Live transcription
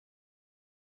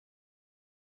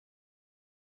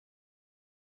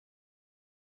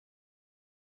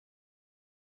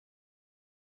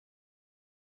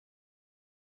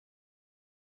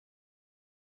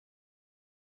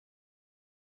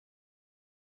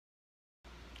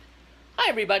Hi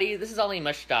everybody, this is Ali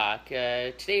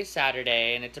Mushtaq. Today's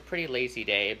Saturday and it's a pretty lazy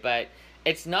day, but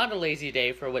it's not a lazy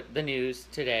day for what the news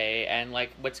today and like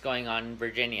what's going on in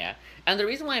Virginia. And the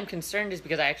reason why I'm concerned is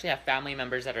because I actually have family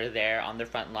members that are there on the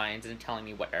front lines and telling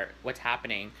me what's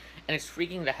happening, and it's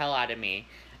freaking the hell out of me.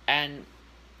 And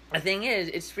the thing is,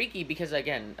 it's freaky because,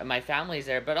 again, my family's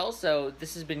there, but also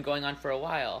this has been going on for a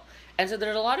while. And so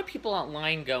there's a lot of people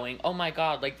online going, oh my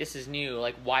god, like, this is new.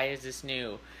 Like, why is this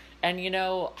new? And,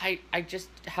 I just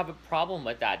have a problem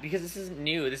with that because this isn't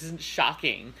new. This isn't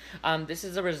shocking. This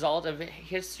is a result of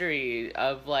history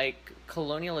of, like,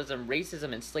 colonialism,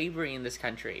 racism, and slavery in this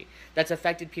country that's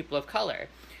affected people of color.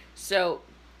 So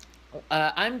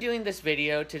I'm doing this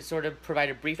video to sort of provide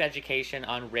a brief education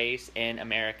on race in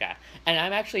America. And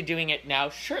I'm actually doing it now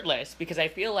shirtless because I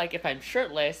feel like if I'm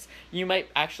shirtless, you might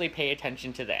actually pay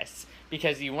attention to this.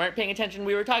 Because you weren't paying attention when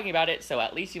we were talking about it, so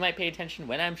at least you might pay attention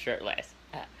when I'm shirtless.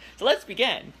 So let's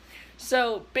begin.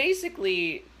 So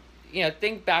basically,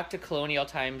 think back to colonial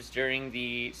times during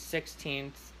the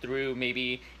 16th through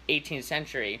maybe 18th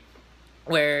century,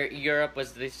 where Europe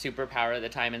was the superpower at the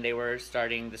time, and they were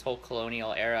starting this whole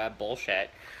colonial era bullshit,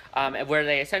 where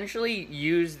they essentially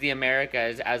used the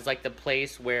Americas as like the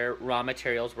place where raw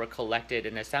materials were collected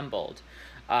and assembled.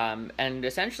 And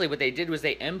essentially what they did was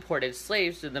they imported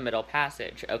slaves through the Middle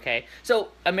Passage, okay? So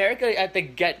America at the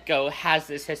get-go has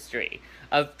this history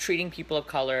of treating people of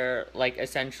color like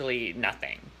essentially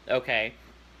nothing, okay?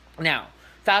 Now,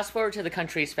 fast forward to the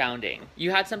country's founding.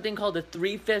 You had something called the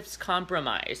Three-Fifths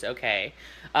Compromise, okay?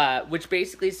 Which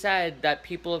basically said that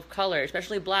people of color,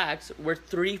 especially blacks, were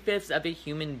 3/5 of a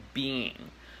human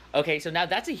being. Okay, so now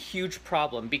that's a huge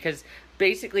problem because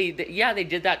basically, they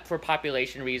did that for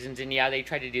population reasons, and they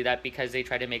tried to do that because they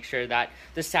tried to make sure that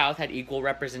the South had equal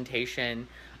representation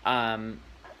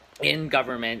in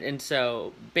government. And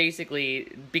so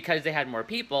basically, because they had more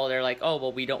people, they're like, oh,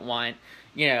 well, we don't want,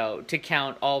 to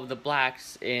count all of the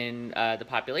blacks in the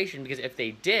population, because if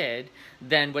they did,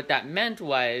 then what that meant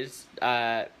was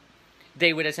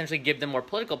they would essentially give them more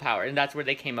political power, and that's where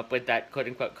they came up with that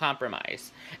quote-unquote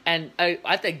compromise. And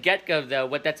at the get-go, though,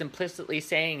 what that's implicitly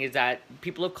saying is that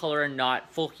people of color are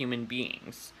not full human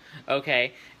beings,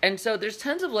 okay? And so there's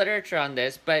tons of literature on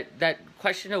this, but that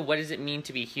question of what does it mean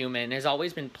to be human has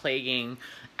always been plaguing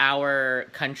our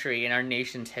country and our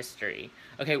nation's history,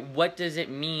 okay? What does it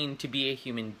mean to be a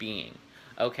human being,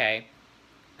 okay?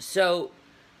 So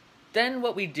then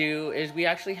what we do is we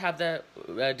actually have the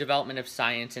development of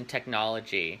science and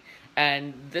technology.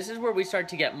 And this is where we start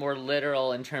to get more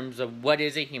literal in terms of what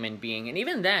is a human being. And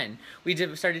even then, we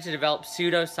started to develop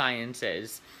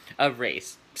pseudosciences of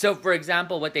race. So, for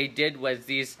example, what they did was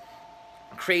these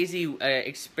crazy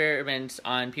experiments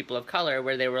on people of color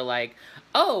where they were like,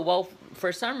 oh, well,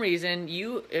 for some reason,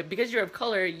 because you're of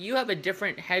color, you have a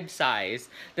different head size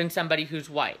than somebody who's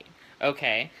white.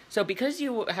 Okay, so because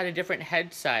you had a different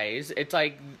head size, it's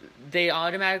like they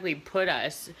automatically put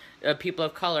us, people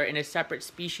of color, in a separate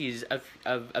species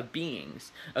of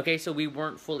beings. Okay, so we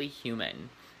weren't fully human.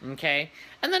 Okay,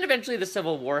 and then eventually the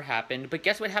Civil War happened, but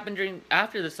guess what happened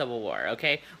after the Civil War?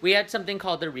 Okay, we had something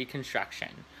called the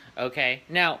Reconstruction. Okay,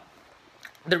 now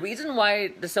the reason why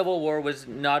the Civil War was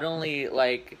not only,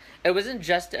 it wasn't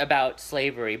just about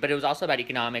slavery, but it was also about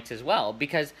economics as well.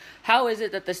 Because how is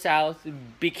it that the South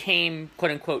became,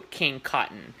 quote-unquote, King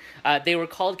Cotton? They were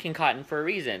called King Cotton for a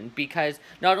reason. Because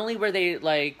not only were they,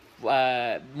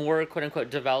 more, quote-unquote,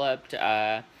 developed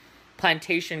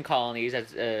plantation colonies,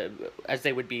 as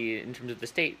they would be in terms of the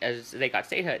state, as they got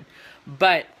statehood,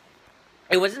 but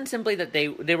it wasn't simply that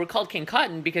they were called King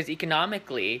Cotton because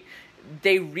economically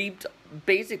they reaped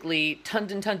basically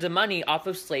tons and tons of money off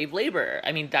of slave labor.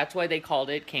 I mean, that's why they called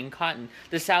it King Cotton.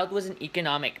 The South was an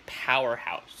economic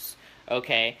powerhouse,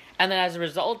 okay? And then as a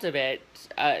result of it,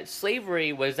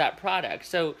 slavery was that product.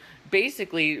 So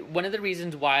basically, one of the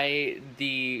reasons why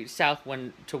the South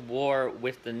went to war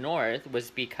with the North was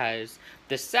because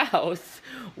the South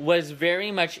was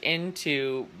very much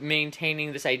into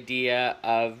maintaining this idea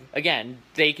of, again,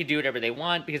 they could do whatever they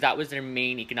want because that was their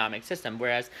main economic system,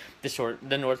 whereas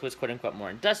the North was quote-unquote more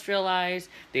industrialized.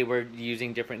 They were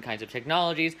using different kinds of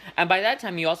technologies, and by that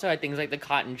time you also had things like the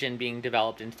cotton gin being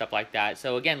developed and stuff like that.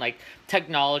 So again,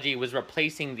 technology was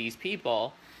replacing these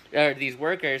people, or these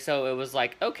workers, so it was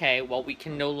like, okay, well, we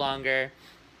can no longer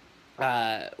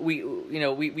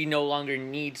we no longer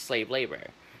need slave labor.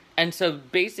 And so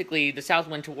basically the South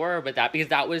went to war with that because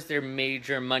that was their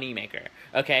major moneymaker.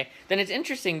 Okay, then it's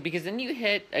interesting because then you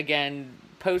hit then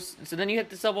you hit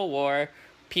the Civil War,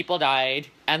 people died,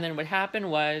 and then what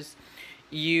happened was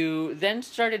you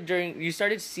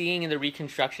started seeing in the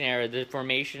Reconstruction era the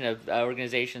formation of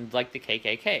organizations like the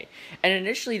KKK, and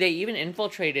initially they even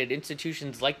infiltrated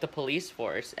institutions like the police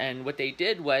force. And what they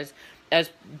did was,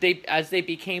 as they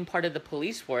became part of the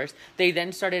police force, they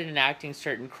then started enacting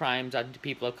certain crimes onto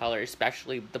people of color,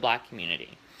 especially the black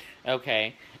community.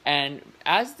 Okay, and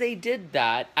as they did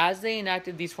that, as they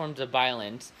enacted these forms of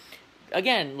violence,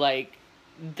 again, like,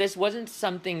 this wasn't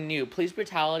something new. Police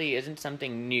brutality isn't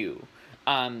something new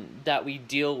that we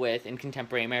deal with in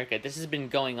contemporary America. This has been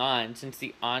going on since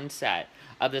the onset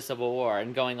of the Civil War,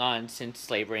 and going on since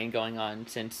slavery, and going on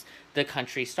since the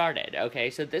country started. Okay,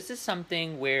 so this is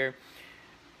something where,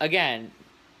 again,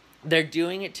 they're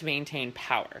doing it to maintain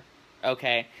power.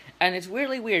 Okay, and it's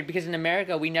really weird because in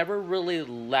America we never really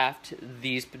left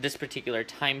this particular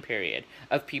time period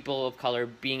of people of color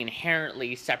being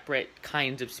inherently separate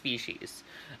kinds of species.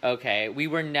 Okay, we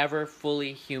were never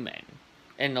fully human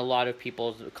in a lot of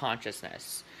people's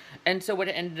consciousness. And so what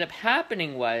ended up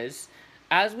happening was,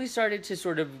 as we started to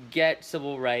sort of get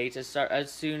civil rights,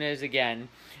 as soon as, again,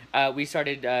 we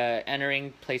started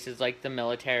entering places like the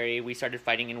military, we started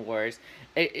fighting in wars,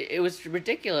 it was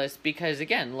ridiculous because,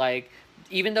 again, like,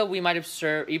 even though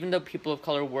people of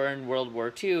color were in World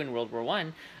War II and World War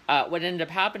I, what ended up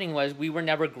happening was we were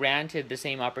never granted the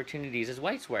same opportunities as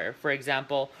whites were. For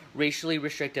example, racially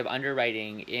restrictive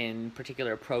underwriting in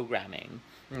particular programming.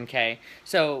 Okay,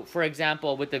 so for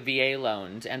example, with the VA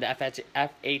loans and the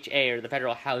FHA, or the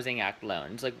Federal Housing Act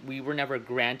loans, like, we were never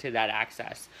granted that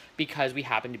access because we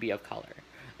happened to be of color.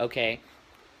 Okay,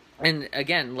 and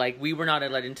again, like, we were not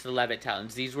let into the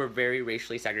Levittowns. These were very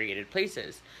racially segregated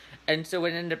places. And so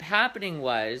what ended up happening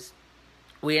was,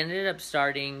 we ended up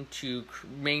starting to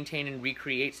maintain and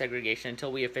recreate segregation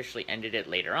until we officially ended it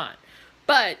later on.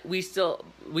 But we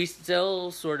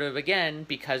still sort of, again,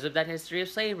 because of that history of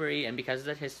slavery and because of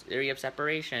that history of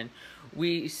separation,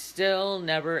 we still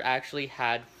never actually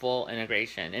had full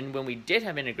integration. And when we did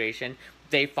have integration,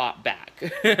 they fought back.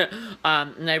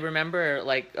 And I remember,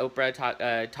 like,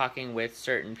 Oprah talking with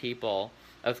certain people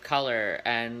of color,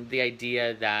 and the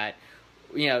idea that,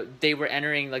 you know, they were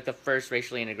entering, like, the first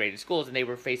racially integrated schools, and they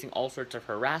were facing all sorts of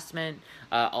harassment,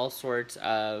 all sorts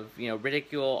of, you know,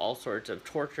 ridicule, all sorts of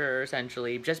torture,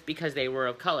 essentially, just because they were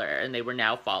of color, and they were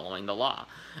now following the law.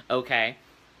 Okay?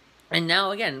 And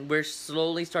now, again, we're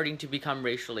slowly starting to become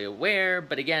racially aware,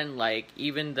 but again, like,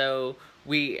 even though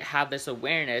we have this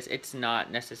awareness, it's not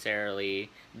necessarily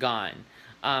gone.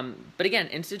 But again,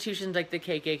 institutions like the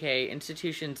KKK,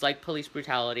 institutions like police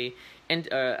brutality,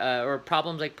 and or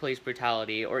problems like police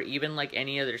brutality, or even like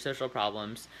any other social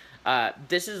problems,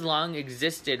 this has long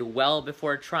existed well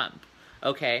before Trump.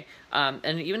 Okay,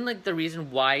 and even like the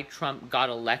reason why Trump got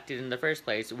elected in the first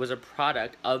place was a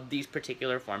product of these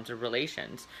particular forms of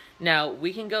relations. Now,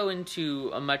 we can go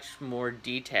into a much more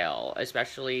detail,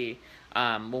 especially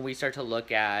when we start to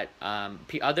look at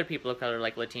other people of color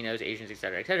like Latinos, Asians,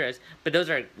 etc., but those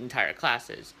are entire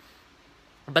classes.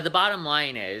 But the bottom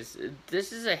line is,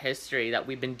 this is a history that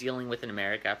we've been dealing with in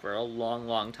America for a long,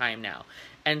 long time now.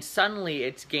 And suddenly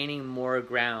it's gaining more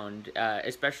ground,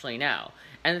 especially now.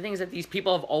 And the thing is that these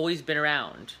people have always been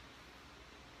around.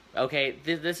 Okay,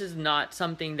 this is not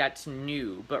something that's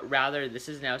new, but rather this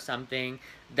is now something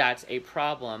that's a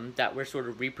problem that we're sort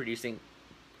of reproducing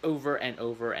over and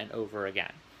over and over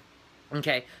again.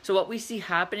 Okay, so what we see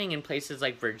happening in places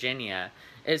like Virginia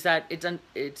is that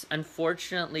it's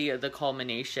unfortunately the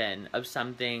culmination of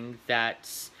something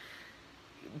that's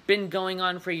been going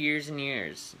on for years and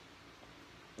years.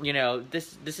 You know,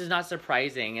 this is not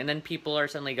surprising, and then people are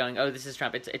suddenly going, "Oh, this is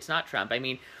Trump." It's not Trump. I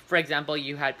mean, for example,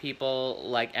 you had people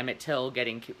like Emmett Till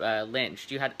getting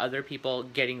lynched. You had other people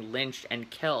getting lynched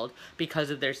and killed because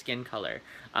of their skin color.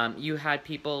 You had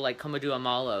people like Komodo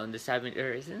Amalo in the 70s,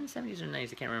 or is it in the 70s or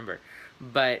 90s? I can't remember.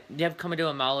 But you have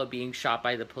Komodo Amalo being shot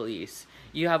by the police.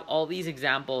 You have all these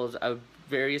examples of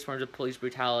various forms of police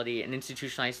brutality and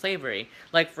institutionalized slavery.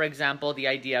 Like, for example, the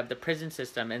idea of the prison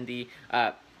system and the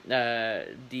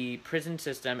prison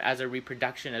system as a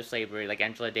reproduction of slavery, like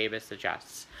Angela Davis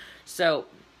suggests. So,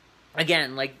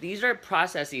 again, like, these are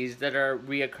processes that are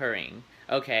reoccurring,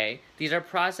 okay? These are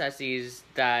processes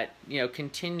that, you know,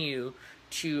 continue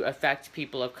to affect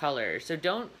people of color. So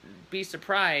don't be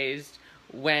surprised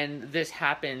when this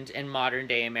happened in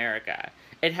modern-day America.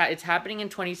 It's happening in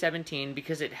 2017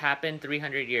 because it happened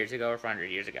 300 years ago or 400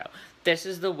 years ago. This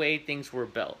is the way things were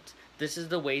built. This is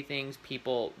the way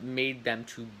people made them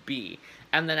to be.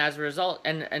 And then as a result,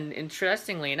 and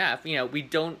interestingly enough, you know, we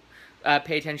don't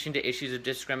pay attention to issues of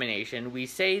discrimination. We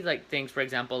say like things, for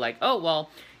example, like, oh, well,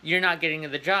 you're not getting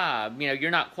the job,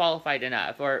 you're not qualified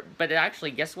enough, but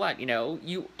actually, guess what,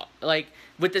 you, like,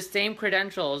 with the same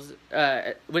credentials,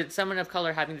 with someone of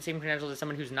color having the same credentials as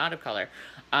someone who's not of color,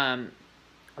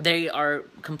 they are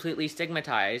completely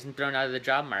stigmatized and thrown out of the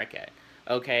job market.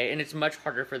 Okay, and it's much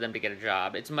harder for them to get a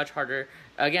job. It's much harder,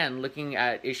 again, looking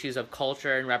at issues of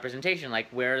culture and representation, like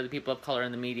where are the people of color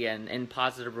in the media and in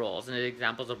positive roles and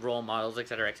examples of role models,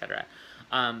 etc., etc.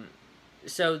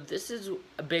 So this is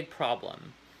a big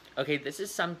problem. Okay, this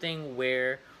is something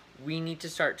where we need to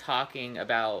start talking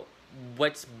about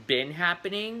what's been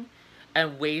happening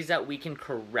and ways that we can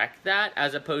correct that,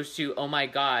 as opposed to, oh my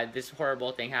god, this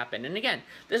horrible thing happened. And again,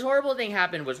 this horrible thing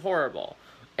happened was horrible.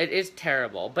 It is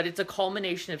terrible, but it's a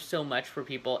culmination of so much for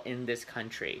people in this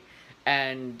country.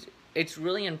 And it's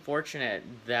really unfortunate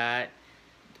that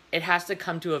it has to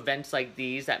come to events like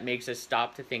these that makes us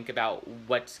stop to think about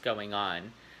what's going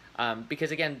on.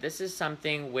 Because again, this is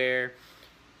something where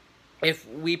if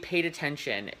we paid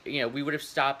attention, we would have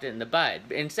stopped it in the bud.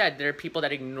 Instead, there are people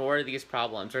that ignore these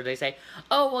problems, or they say,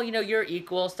 oh, well, you're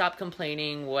equal, stop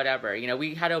complaining, whatever.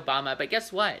 We had Obama, but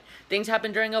guess what? Things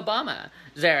happened during Obama,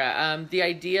 Zara. The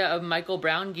idea of Michael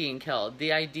Brown getting killed,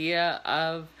 the idea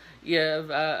of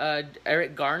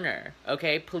Eric Garner,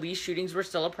 okay? Police shootings were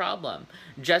still a problem.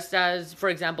 Just as, for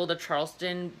example, the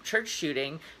Charleston church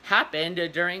shooting happened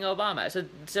during Obama.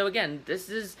 So again, this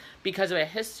is because of a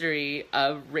history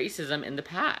of racism in the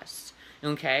past,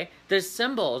 okay? The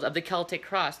symbols of the Celtic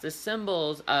cross, the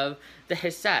symbols of the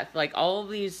Heseth, like all of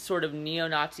these sort of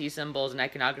neo-Nazi symbols and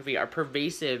iconography are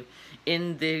pervasive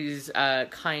in these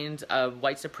kinds of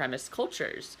white supremacist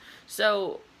cultures.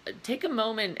 So take a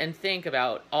moment and think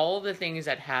about all the things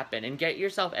that happen and get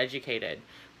yourself educated,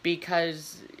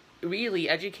 because really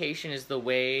education is the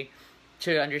way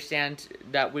to understand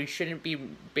that we shouldn't be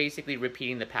basically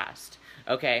repeating the past,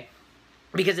 okay?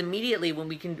 Because immediately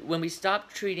when we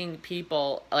stop treating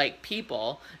people like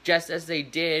people, just as they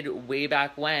did way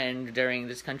back when during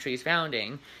this country's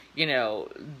founding,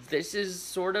 this is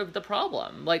sort of the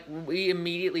problem. Like, we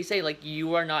immediately say, like,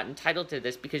 you are not entitled to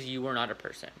this because you are not a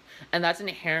person. And that's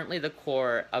inherently the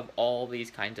core of all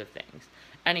these kinds of things.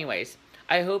 Anyways,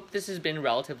 I hope this has been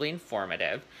relatively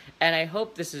informative, and I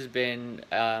hope this has been,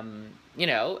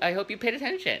 I hope you paid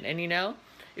attention. And,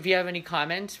 if you have any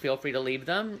comments, feel free to leave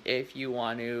them. If you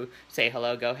want to say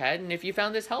hello, go ahead. And if you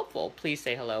found this helpful, please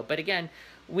say hello. But again,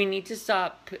 we need to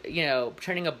stop,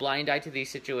 turning a blind eye to these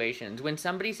situations. When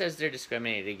somebody says they're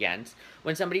discriminated against,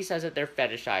 when somebody says that they're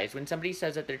fetishized, when somebody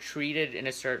says that they're treated in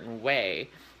a certain way,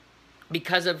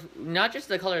 because of not just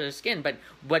the color of their skin, but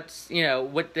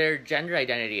what their gender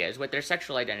identity is, what their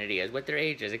sexual identity is, what their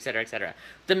age is, etc., etc.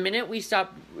 The minute we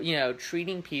stop,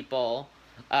 treating people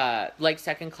like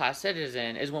second-class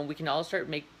citizen is when we can all start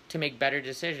to make better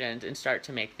decisions and start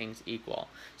to make things equal.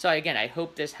 So again, I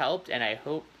hope this helped, and I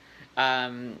hope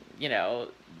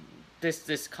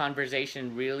this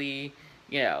conversation really,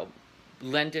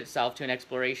 lent itself to an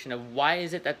exploration of why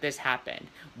is it that this happened.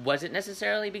 Was it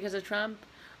necessarily because of Trump?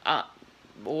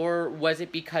 Or was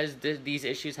it because these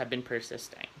issues have been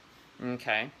persisting?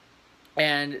 Okay?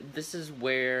 And this is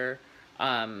where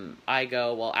I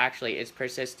go, well, actually, it's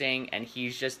persisting, and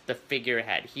he's just the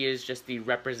figurehead. He is just the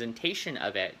representation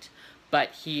of it,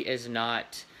 but he is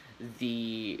not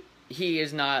the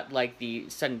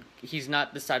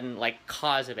sudden, like,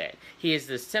 cause of it. He is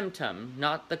the symptom,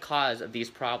 not the cause of these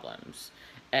problems.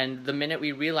 And the minute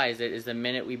we realize it is the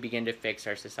minute we begin to fix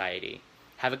our society.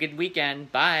 Have a good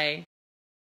weekend. Bye!